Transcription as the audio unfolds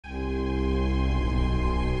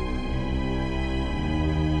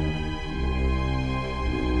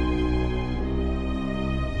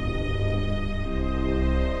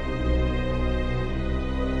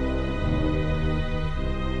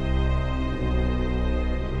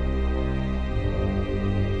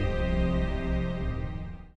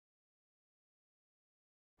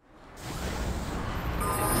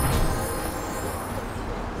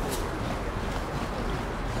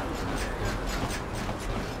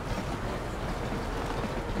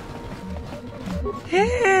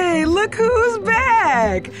Hey, look who's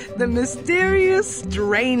back! The mysterious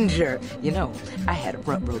stranger. You know, I had a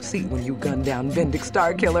front row seat when you gunned down Vendic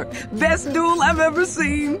Starkiller. Best duel I've ever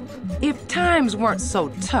seen. If times weren't so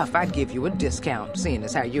tough, I'd give you a discount, seeing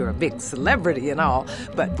as how you're a big celebrity and all.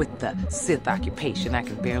 But with the Sith occupation, I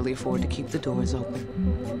can barely afford to keep the doors open.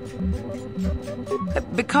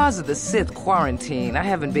 Because of the Sith quarantine, I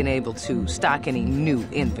haven't been able to stock any new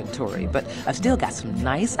inventory, but I've still got some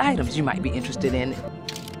nice items you might be interested in.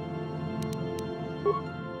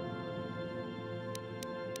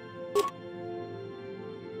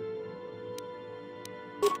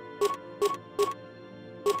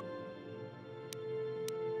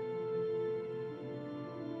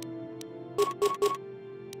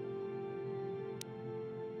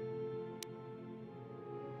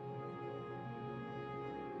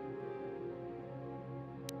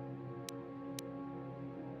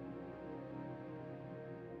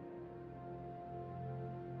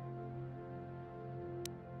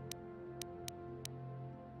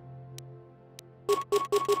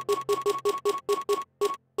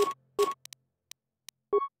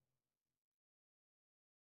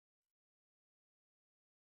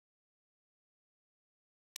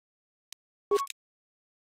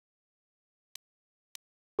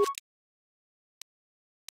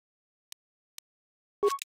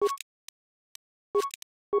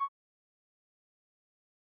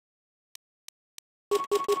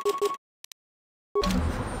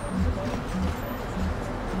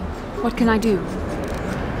 What can I do?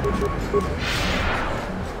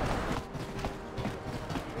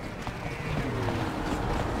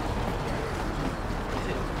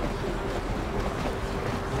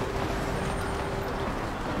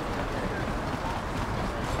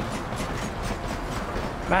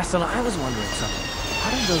 Master, I was wondering something. How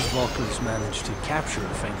did those Vulcans manage to capture a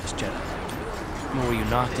famous Jedi like you? Were you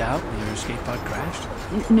knocked out when your escape pod crashed?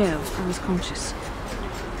 No, I was conscious.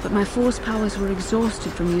 But my force powers were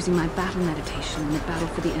exhausted from using my battle meditation in the battle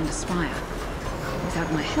for the Ender Spire.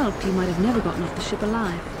 Without my help, you might have never gotten off the ship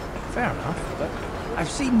alive. Fair enough, but I've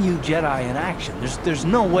seen you Jedi in action. There's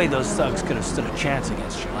no way those thugs could have stood a chance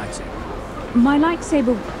against your lightsaber. My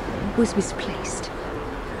lightsaber was misplaced.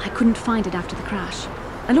 I couldn't find it after the crash.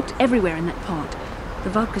 I looked everywhere in that pod. The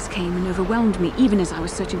Vulcans came and overwhelmed me even as I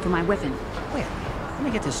was searching for my weapon. Wait, let me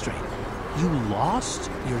get this straight. You lost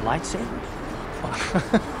your lightsaber?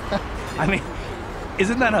 I mean,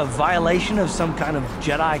 isn't that a violation of some kind of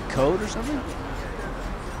Jedi code or something?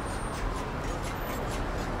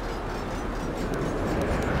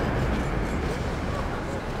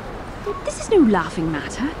 This is no laughing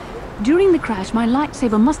matter. During the crash, my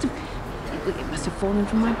lightsaber must have fallen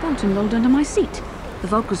from my belt and rolled under my seat. The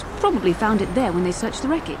Vulcans probably found it there when they searched the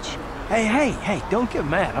wreckage. Hey, don't get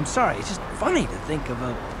mad. I'm sorry. It's just funny to think of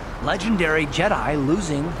a legendary Jedi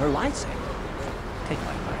losing her lightsaber. Take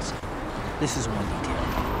my advice. This is one detail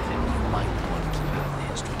that you might want to keep out of the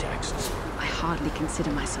history texts. I hardly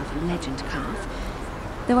consider myself a legend, Calf.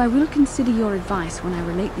 Though I will consider your advice when I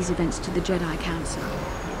relate these events to the Jedi Council.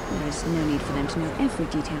 There is no need for them to know every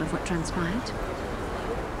detail of what transpired.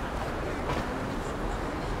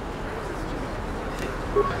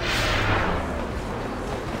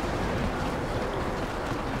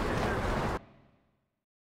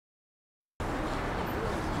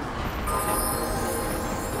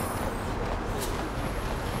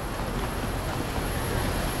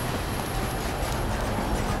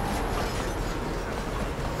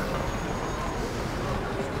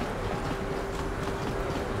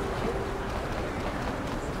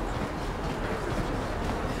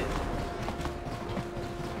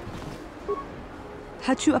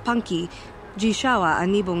 Hachu apanki, jishawa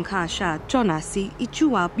anibong ka sha chona si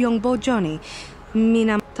ichua byongbo joni.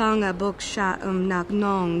 Mina tanga bok sha nak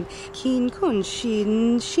nong kin kun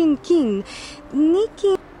shin kin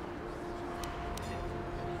niki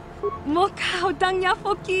mokao danya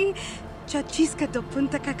foki chachiska do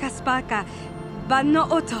punta kakaspaka bano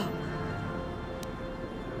oto.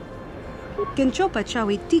 Genchopa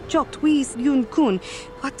chawi tichok twis yun kun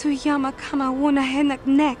watu yama kama wona henak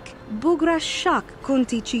nek. Bugra shak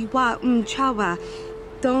kunti chiwa chawa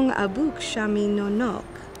dong abuk shami no nok.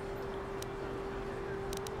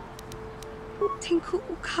 Tinku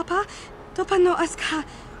ukapa dopano aska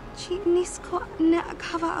chi nisko ne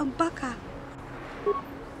akava abaka.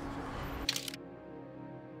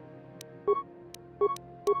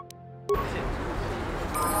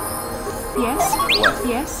 Yes? What?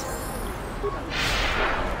 Yes?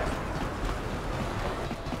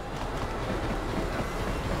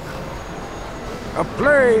 A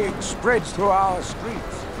plague spreads through our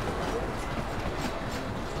streets.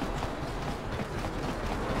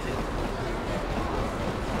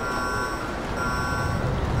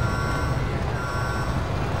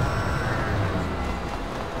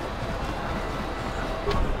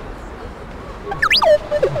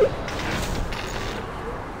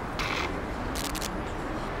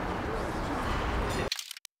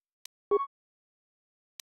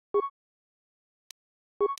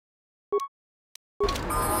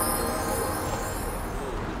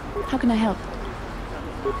 How can I help?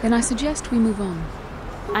 Then I suggest we move on.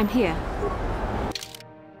 I'm here.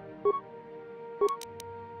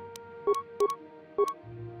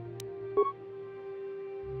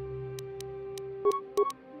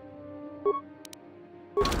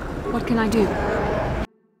 What can I do?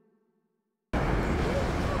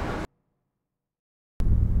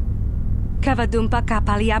 Kavadumpa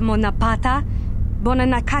kapaliamo na pata, bona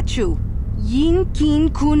nakachu. Yin kin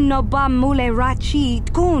kun no ba mule rachi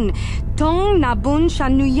kun, tong na bun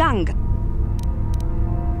shanuyang.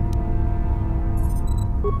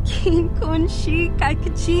 Kin kun shi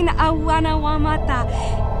kaikachin awana wamata,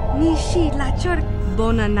 nishi lachor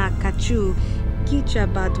bona nakachu, kicha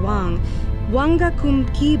badwang, wanga kum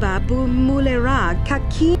kiba bu mule ra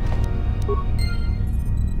kaki.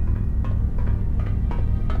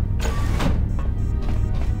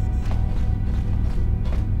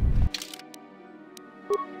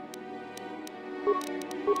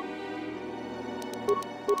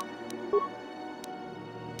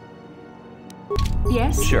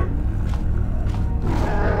 Yes? Sure.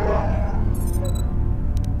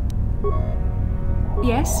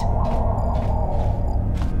 Yes?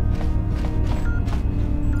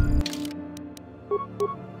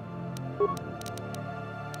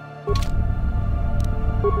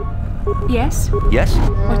 Yes? Yes?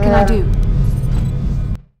 What can I do?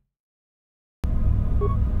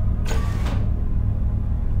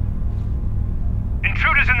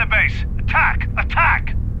 Intruders in the base! Attack!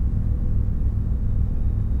 Attack!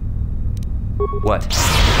 What?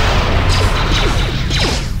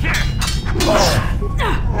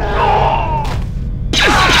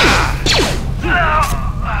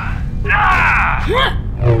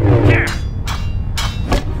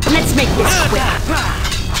 Let's make this quick.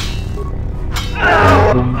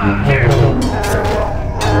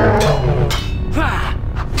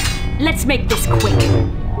 Let's make this quick.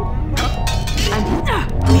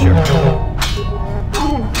 Sure.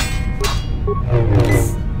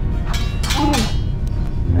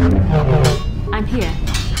 I'm here.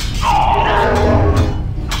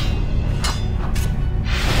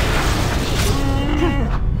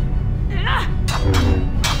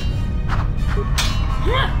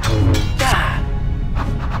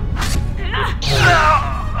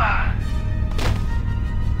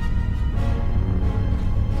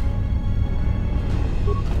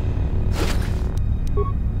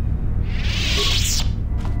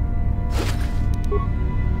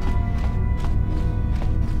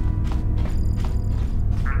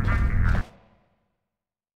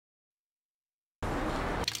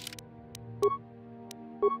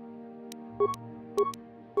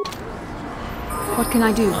 What can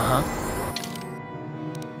I do?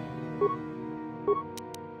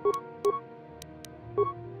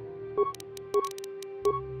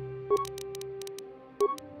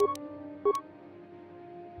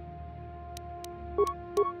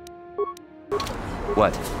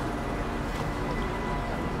 What?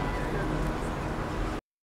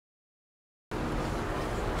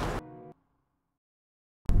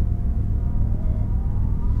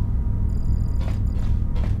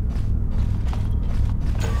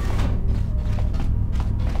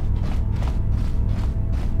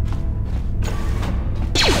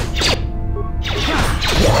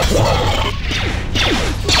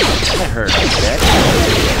 That hurt, I bet.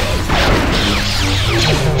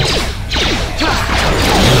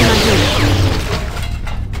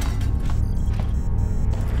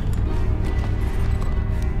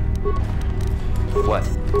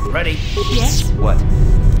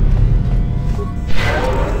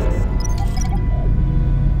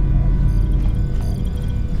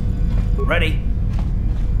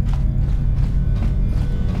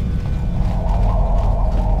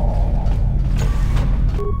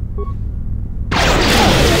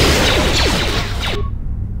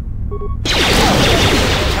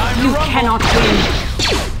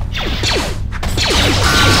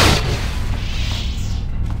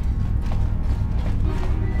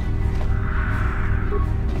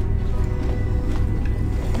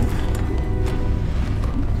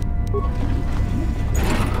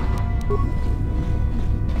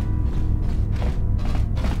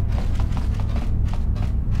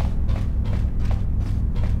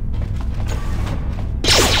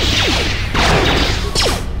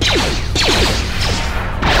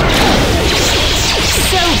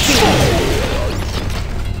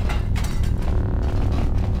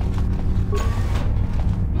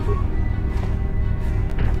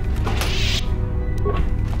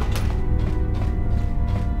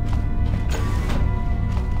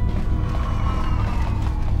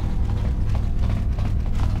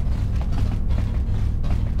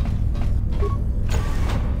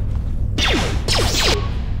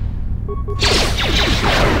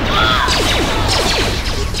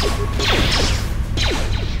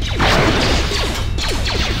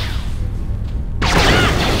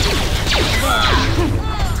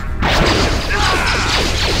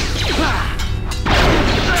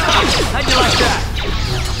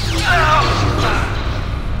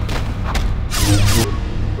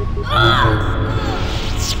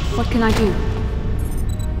 What can I do?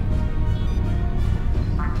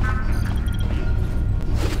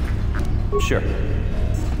 Sure.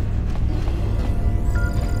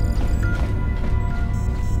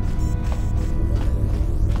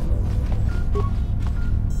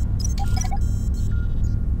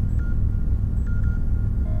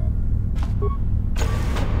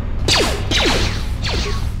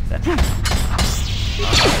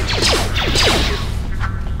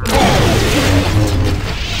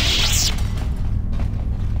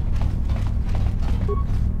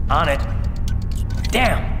 On it.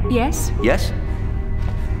 Damn. Yes? Yes?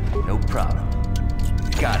 No problem.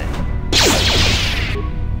 Got it.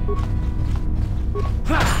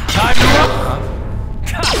 Time to run!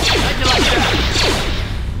 How'd you like that?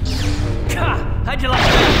 How'd you like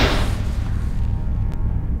that?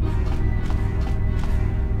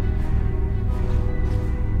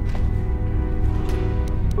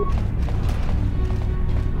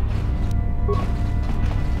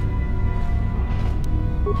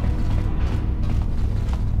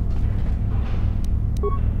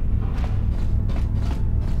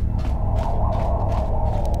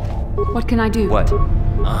 What can I do? What?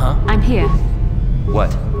 Uh-huh. I'm here.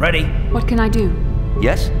 What? Ready? What can I do?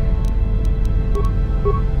 Yes?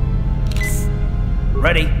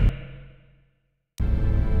 Ready?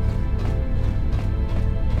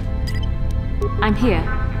 I'm here.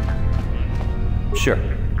 Sure.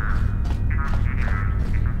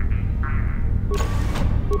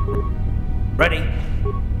 Ready?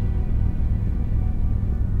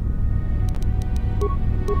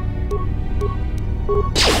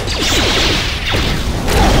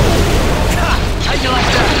 How'd you like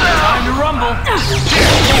that? Time to rumble!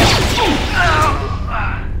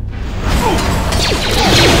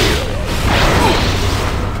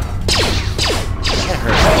 That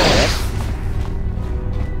hurt a bit.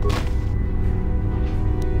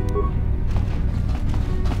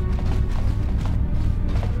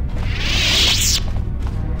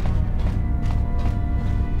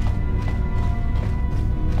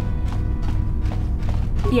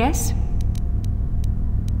 Yes?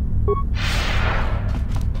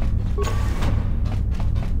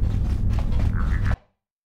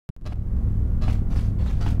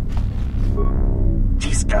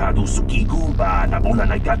 Tiscado sukigu ba na bona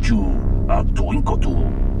na gachu tu inkotu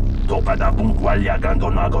topa da bungualia gando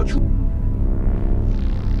na gochu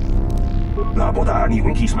la boda ni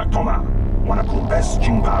winki smack toma wana kumbes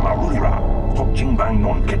jingpa marulira tok jingbang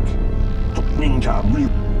non kek tok ninja mul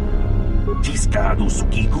Tiscado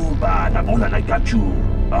sukigu ba na bona na gachu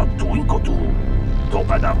tu inkotu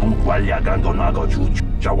topa da bungualia gando na gochu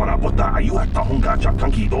jawana bota ayu hatta honga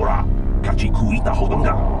jakanki dora kachi kuita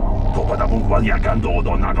hodonga topa da bungualia gando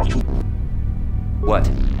do na gochu. What?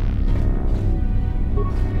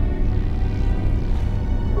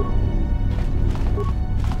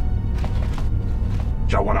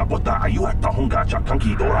 Jawana bota ayu hatta honga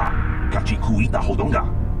jakanki dora kachi kuita hodonga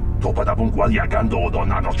topa da bungualia gando do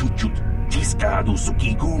na gochu chut Tiscado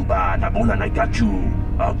sukigu ba na bona na gachu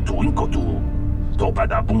tu inkotu topa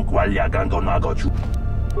da bungualia gando na gochu.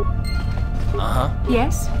 Uh-huh.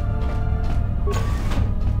 Yes?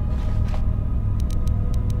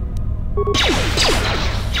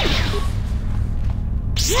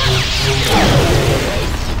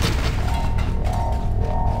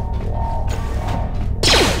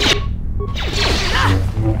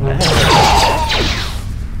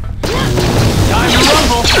 Time to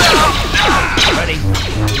rumble! Ready?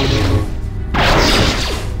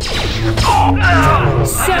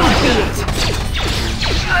 So be it!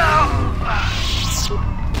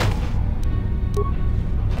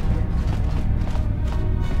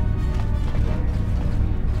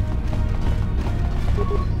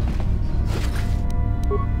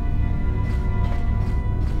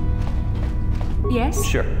 Yes?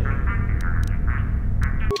 Sure.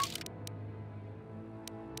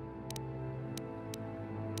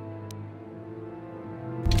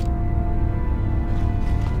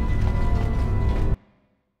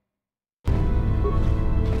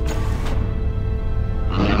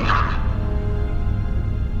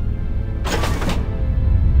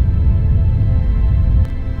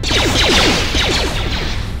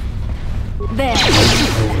 There.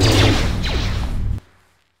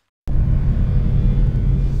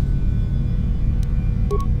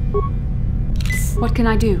 What can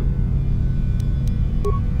I do?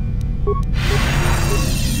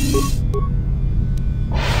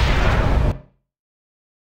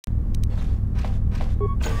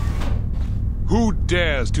 Who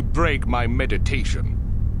dares to break my meditation?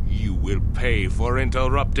 You will pay for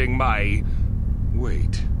interrupting my...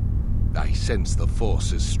 Wait. I sense the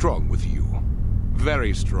Force is strong with you.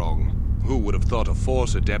 Very strong. Who would have thought a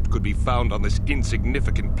Force Adept could be found on this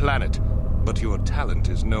insignificant planet? But your talent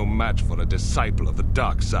is no match for a disciple of the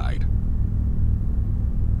dark side.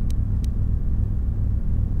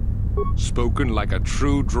 Spoken like a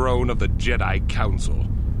true drone of the Jedi Council.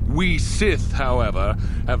 We Sith, however,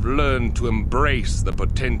 have learned to embrace the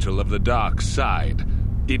potential of the dark side.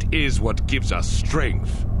 It is what gives us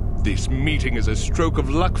strength. This meeting is a stroke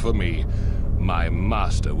of luck for me. My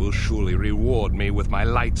master will surely reward me with my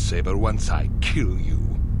lightsaber once I kill you.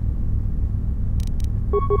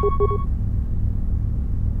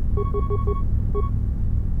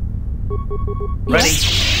 Ready?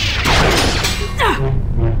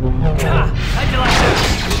 How'd you like that?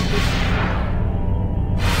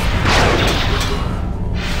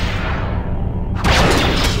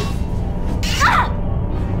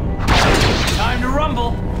 Time to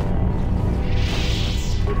rumble.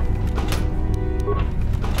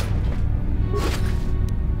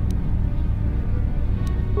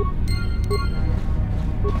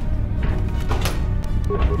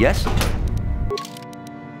 Yes?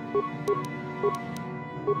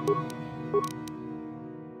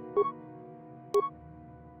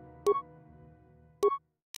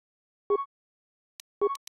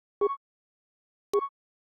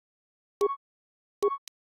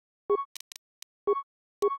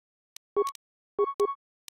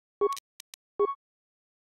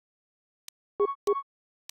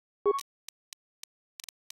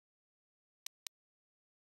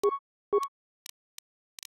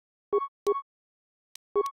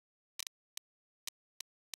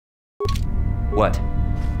 What?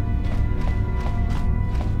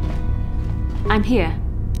 I'm here.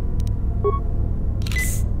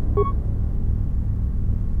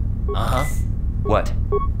 Uh-huh. What?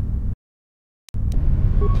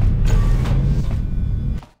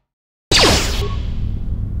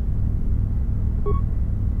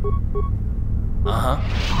 Uh-huh.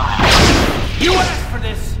 You asked for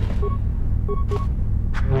this!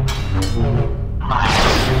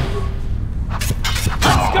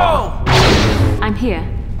 Let's go! I'm here.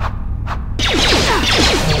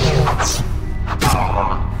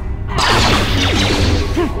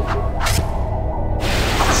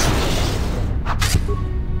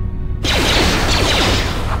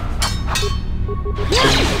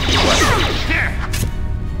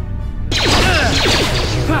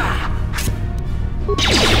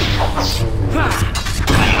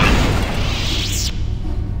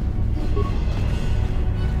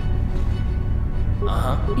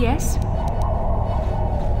 Uh-huh. Yes?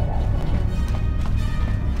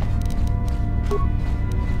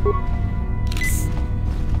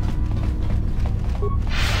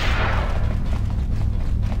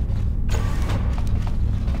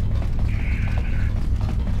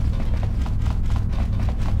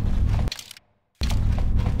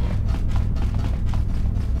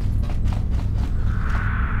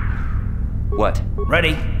 What?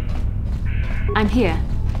 Ready? I'm here.